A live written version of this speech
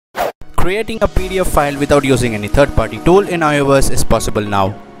Creating a PDF file without using any third-party tool in iOS is possible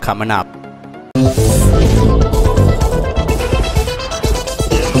now. Coming up.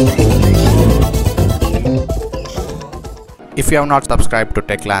 If you have not subscribed to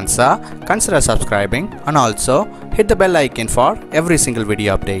TechLancer, consider subscribing and also hit the bell icon for every single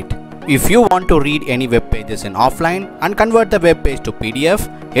video update. If you want to read any web pages in offline and convert the web page to PDF,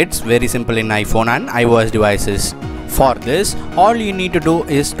 it's very simple in iPhone and iOS devices. For this, all you need to do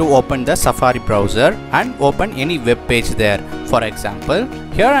is to open the Safari browser and open any web page there. For example,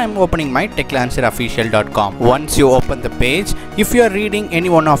 here I am opening my techlancerofficial.com. Once you open the page, if you are reading any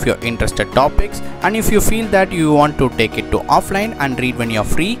one of your interested topics and if you feel that you want to take it to offline and read when you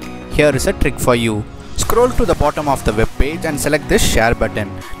are free, here is a trick for you. Scroll to the bottom of the web page and select this share button.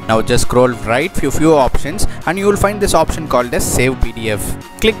 Now just scroll right few options and you will find this option called as Save PDF.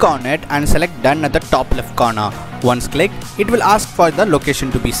 Click on it and select Done at the top left corner. Once clicked, it will ask for the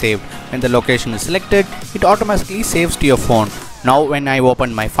location to be saved. When the location is selected, it automatically saves to your phone. Now when I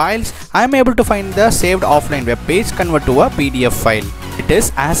open my files, I am able to find the saved offline web page convert to a PDF file. It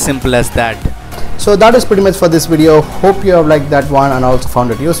is as simple as that. So that is pretty much for this video. Hope you have liked that one and also found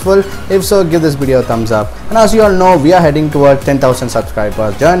it useful. If so, give this video a thumbs up. And as you all know, we are heading towards 10,000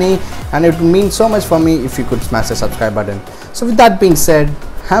 subscribers journey, and it would mean so much for me if you could smash the subscribe button. So with that being said,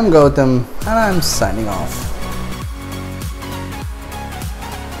 I'm Gautam and I'm signing off.